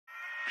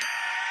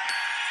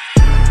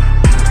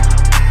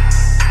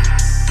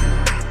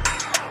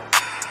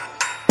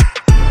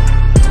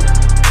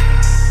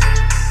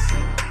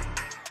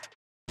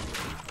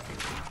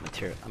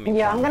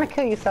Yeah, I'm gonna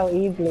kill you so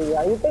easily,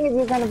 yo. You think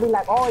you're gonna be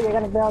like, oh, you're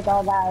gonna build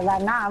all that,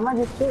 like, nah, I'm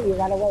gonna just shoot you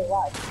right away,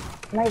 watch.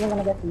 I'm not even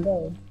gonna get some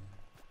gold.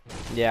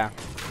 Yeah.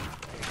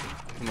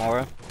 Vamos a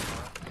ver.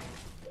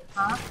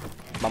 ¿Ah?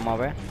 Vamos a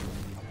ver.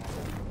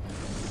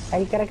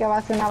 Ahí cree que va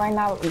a ser una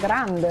vaina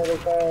grande,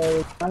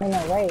 porque no in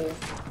a way.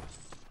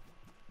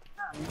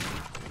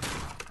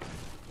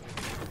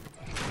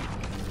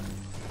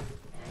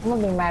 I'm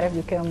gonna be mad if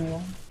you kill me,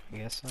 though. I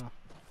guess so.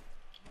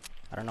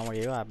 I don't know where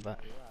you are, but...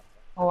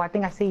 Oh, I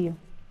think I see you.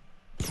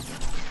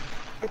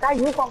 Is that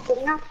you from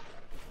sitting up?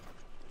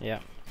 Yeah.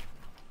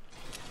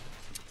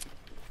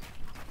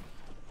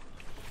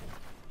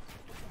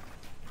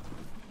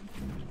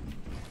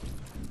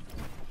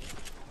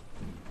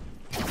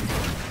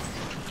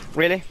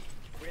 Really?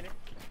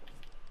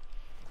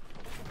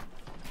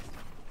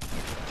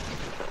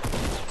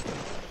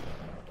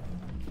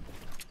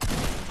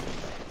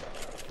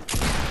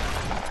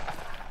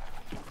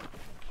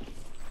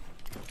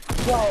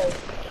 Whoa.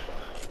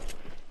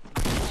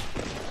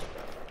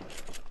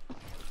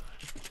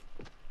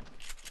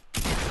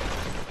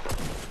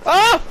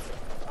 Oh!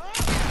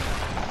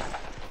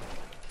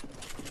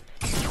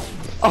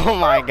 Oh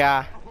my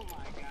god.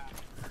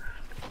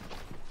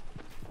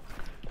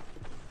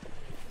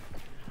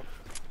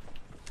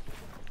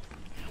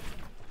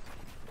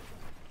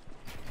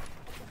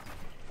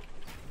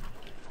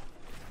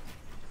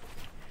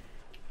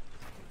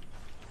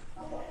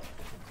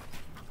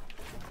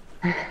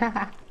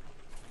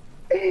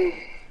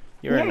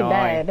 You're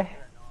annoying. Dead.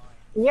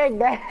 You're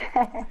dead.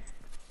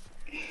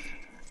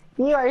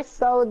 You are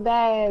so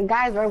dead.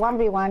 Guys, we're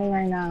 1v1ing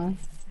right now.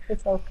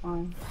 It's so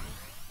fun.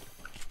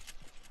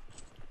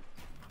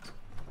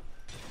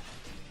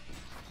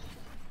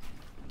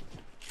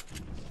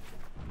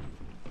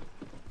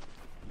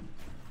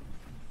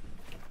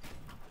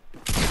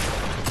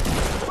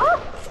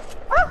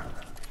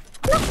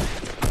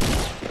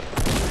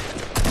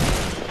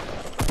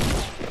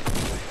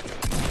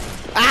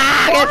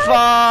 Ah, get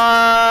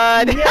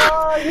fun!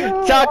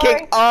 Yo,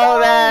 Talking all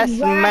so that bad.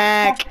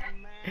 smack.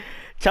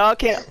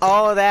 Talking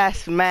all that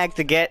smack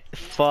to get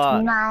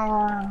fucked.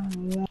 Nah,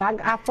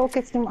 I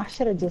focused him. I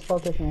should have just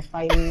focused on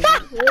fighting.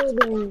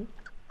 Really?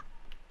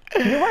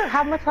 You were,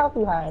 how much health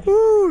you had?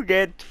 Ooh,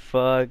 get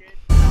fucked.